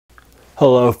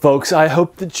Hello folks, I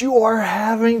hope that you are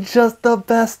having just the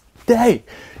best day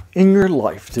in your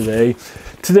life today.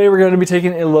 Today we're going to be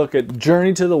taking a look at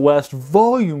Journey to the West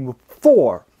Volume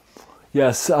 4.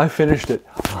 Yes, I finished it.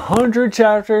 100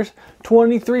 chapters,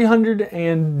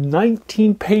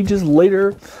 2,319 pages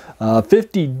later,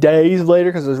 50 days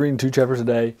later, because I was reading 2 chapters a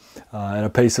day at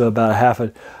a pace of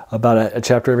about a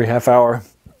chapter every half hour,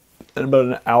 and about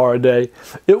an hour a day.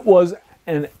 It was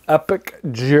an epic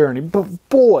journey, but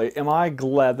boy, am I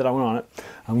glad that I went on it.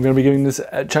 I'm going to be giving this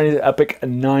Chinese epic a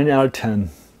 9 out of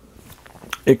 10.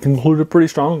 It concluded pretty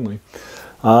strongly.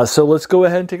 So let's go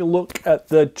ahead and take a look at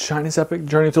the Chinese epic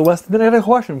Journey to the West. And then I have a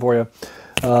question for you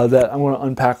that I'm going to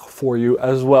unpack for you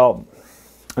as well.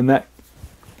 And that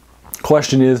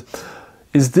question is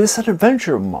this an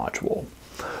adventure module?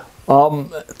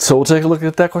 So we'll take a look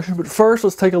at that question, but first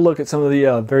let's take a look at some of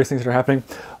the various things that are happening.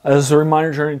 As a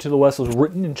reminder, Journey to the West was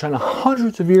written in China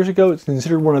hundreds of years ago. It's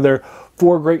considered one of their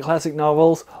 4 great classic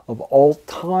novels of all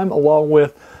time, along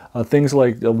with things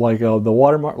like the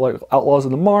Outlaws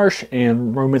of the Marsh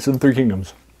and Romance of the Three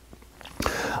Kingdoms,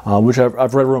 which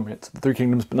I've read Romance of the Three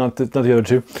Kingdoms, but not the other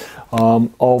 2.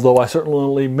 Although I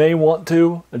certainly may want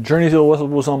to. Journey to the West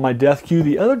was on my death queue.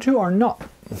 The other 2 are not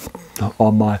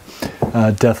on my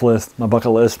death list, my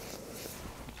bucket list,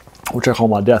 which I call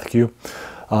my death queue.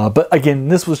 But again,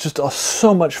 this was just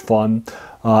so much fun,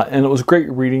 and it was great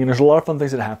reading, and there's a lot of fun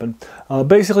things that happen.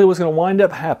 Basically, what's going to wind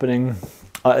up happening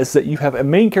is that you have a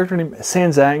main character named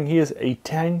Sanzang. He is a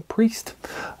Tang priest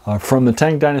from the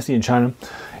Tang dynasty in China,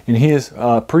 and he is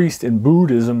a priest in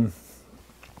Buddhism,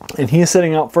 and he is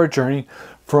setting out for a journey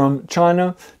from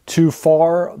China to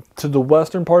the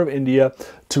western part of India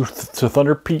to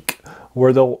Thunder Peak,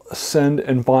 where they'll ascend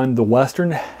and find the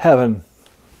western heaven.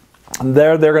 And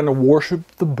there they're going to worship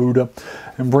the Buddha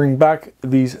and bring back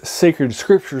these sacred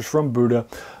scriptures from Buddha.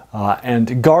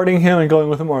 And guarding him and going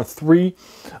with him are 3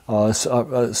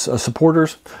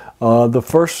 supporters. The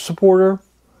first supporter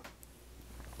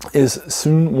is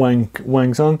Sun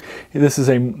Wangzong. This is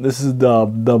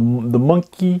the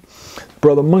monkey,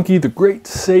 brother monkey, the great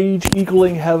sage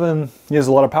eagling heaven. He has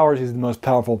a lot of powers. He's the most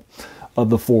powerful of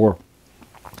the 4,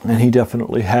 and he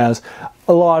definitely has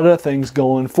a lot of things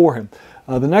going for him.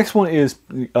 The next one is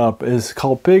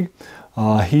called Pig.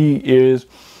 He is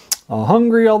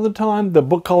hungry all the time. The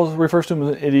book refers to him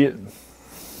as an idiot.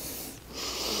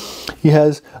 He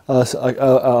has a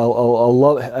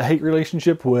hate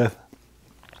relationship with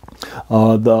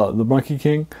the Monkey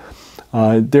King.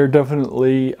 They're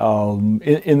definitely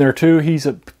in there too. He's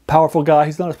a powerful guy.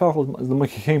 He's not as powerful as the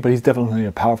Monkey King, but he's definitely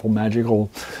a powerful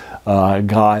magical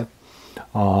guy.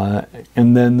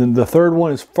 And then the third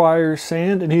one is Friar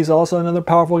Sand, and he's also another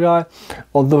powerful guy.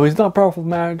 Although he's not powerful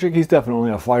magic, he's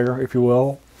definitely a fighter, if you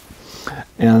will.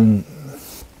 And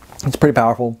it's pretty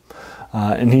powerful.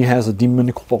 And he has a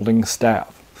demonic folding staff.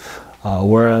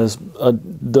 Whereas the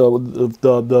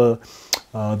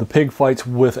pig fights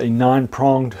with a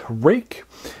 9-pronged rake,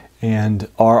 and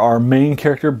our main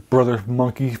character, Brother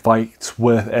Monkey, fights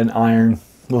with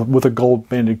with a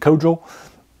gold-banded cudgel,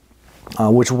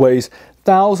 which weighs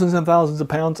thousands and thousands of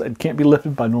pounds and can't be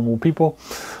lifted by normal people.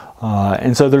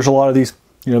 And so there's a lot of these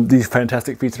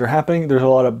fantastic feats that are happening. There's a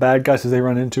lot of bad guys that they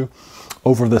run into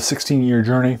over the 16-year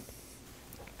journey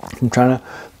from China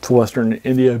to Western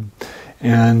India,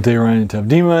 and they run into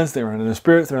demons, they run into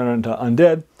spirits, they run into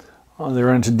undead, they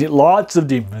run into lots of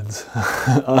demons,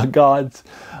 gods,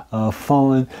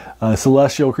 fallen,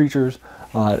 celestial creatures,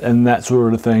 and that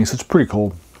sort of thing. So it's pretty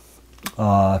cool.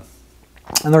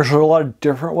 And there's a lot of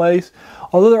different ways.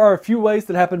 Although there are a few ways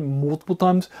that happen multiple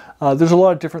times, there's a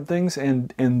lot of different things,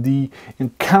 and the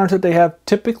encounters that they have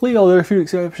typically, although there are a few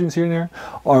exceptions here and there,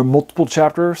 are multiple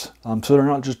chapters. So they're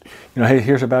not just, hey,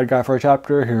 here's a bad guy for a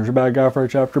chapter, here's a bad guy for a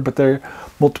chapter, but they're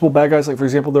multiple bad guys. Like, for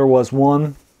example, there was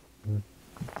one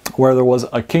where there was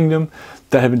a kingdom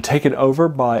that had been taken over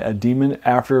by a demon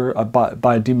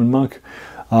by a demon monk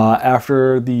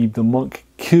after the monk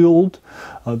killed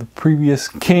the previous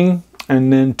king,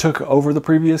 and then took over the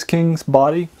previous king's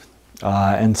body,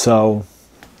 and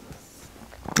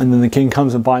then the king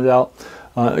comes and finds out.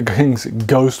 The king's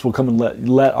ghost will come and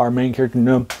let our main character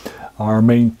know, our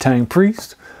main Tang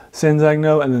priest, Sanzang,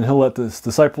 know, and then he'll let the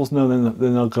disciples know.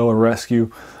 Then they'll go and rescue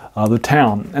the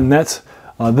town, and that's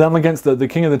them against the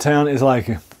king of the town is like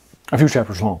a few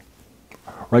chapters long,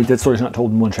 right? That story's not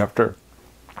told in 1 chapter,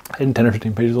 in 10 or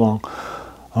 15 pages long.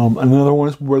 Another one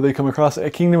is where they come across a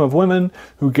kingdom of women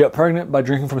who get pregnant by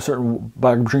drinking from a certain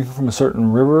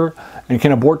river, and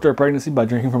can abort their pregnancy by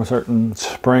drinking from a certain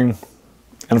spring.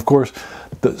 And of course,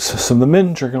 some of the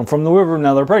men drinking from the river,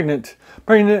 now they're pregnant.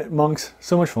 Pregnant monks,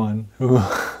 so much fun.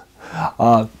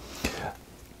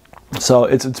 So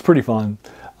it's pretty fun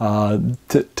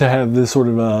to have this sort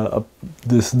of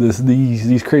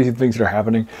these crazy things that are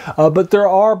happening. But there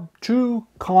are two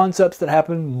concepts that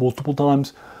happen multiple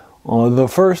times. The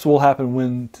first will happen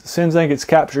when Sanzang gets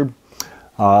captured,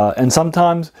 and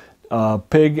sometimes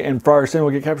Pig and Friar Sin will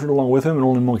get captured along with him, and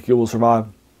only Monkey will survive.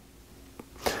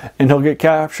 And he'll get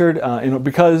captured,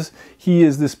 because he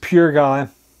is this pure guy.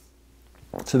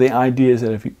 So the idea is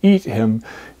that if you eat him,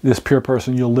 this pure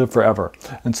person, you'll live forever.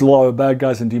 And so a lot of bad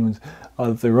guys and demons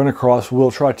that they run across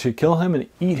will try to kill him and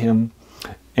eat him,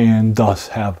 and thus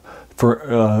have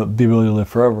the ability to live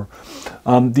forever.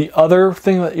 The other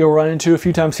thing that you'll run into a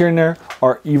few times here and there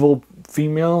are evil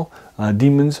female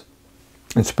demons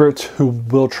and spirits who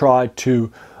will try to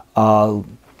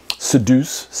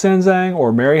seduce Sanzang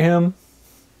or marry him,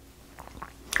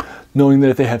 knowing that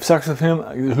if they have sex with him,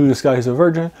 who this guy is a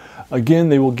virgin, again,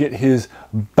 they will get his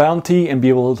bounty and be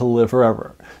able to live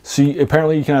forever. So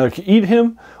apparently you can either eat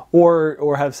him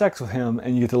or have sex with him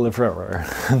and you get to live forever.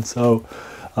 And so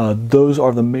those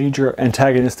are the major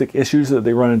antagonistic issues that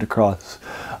they run into across.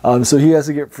 So he has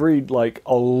to get freed like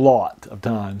a lot of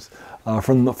times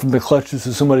from the clutches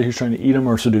of somebody who's trying to eat him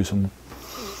or seduce him.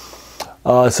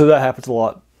 So that happens a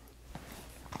lot,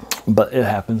 but it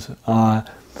happens.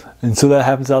 And so that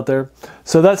happens out there.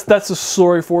 So that's the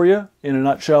story for you in a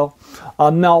nutshell.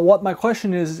 Now, what my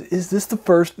question is this the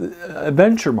first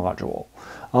adventure module?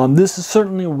 This is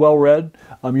certainly well read.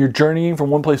 You're journeying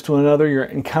from one place to another. You're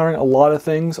encountering a lot of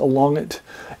things along it.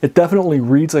 It definitely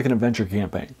reads like an adventure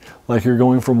campaign. Like you're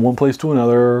going from one place to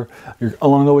another.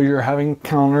 Along the way, you're having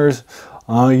encounters.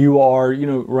 You are,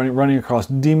 running across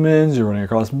demons. You're running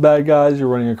across bad guys. You're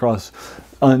running across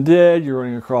undead. You're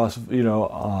running across,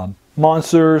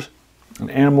 monsters and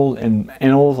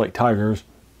animals like tigers.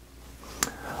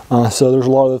 So there's a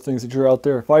lot of the things that you're out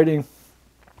there fighting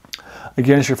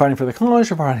against. You're fighting for the cause,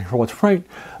 you're fighting for what's right,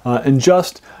 and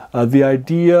just the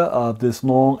idea of this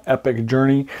long epic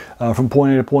journey from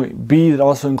point A to point B that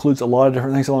also includes a lot of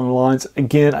different things along the lines.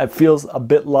 Again, it feels a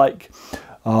bit like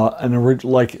an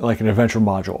adventure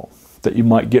module that you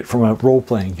might get from a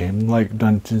role-playing game like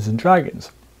Dungeons and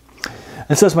Dragons.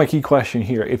 And so that's my key question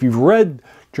here. If you've read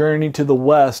Journey to the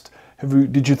West,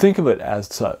 did you think of it as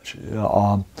such?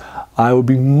 I would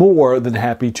be more than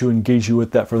happy to engage you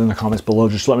with that further in the comments below.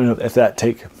 Just let me know if that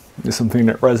take is something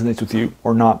that resonates with you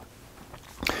or not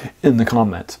in the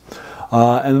comments.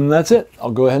 And that's it.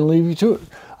 I'll go ahead and leave you to it.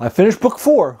 I finished book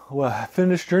 4. Well, I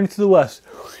finished Journey to the West.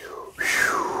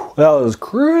 That was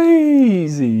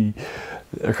craziness.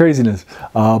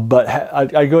 But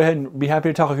I go ahead and be happy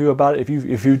to talk with you about it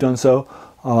if you've done so,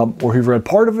 or if you've read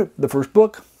part of it, the first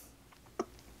book.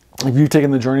 If you've taken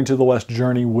the Journey to the West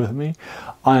journey with me,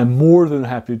 I am more than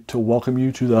happy to welcome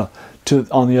you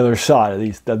on the other side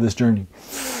of this journey.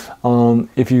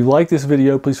 If you like this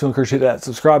video, please feel encouraged to hit that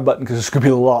subscribe button, because there's going to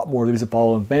be a lot more of these that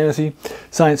follow in fantasy,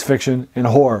 science fiction, and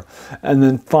horror. And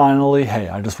then finally, hey,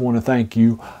 I just want to thank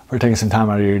you for taking some time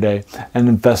out of your day and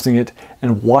investing it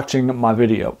and watching my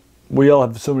video. We all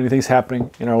have so many things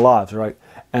happening in our lives, right?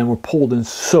 And we're pulled in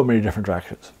so many different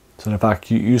directions. So the fact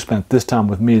you spent this time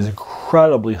with me is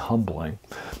incredibly humbling,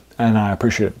 and I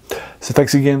appreciate it. So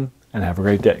thanks again, and have a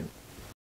great day.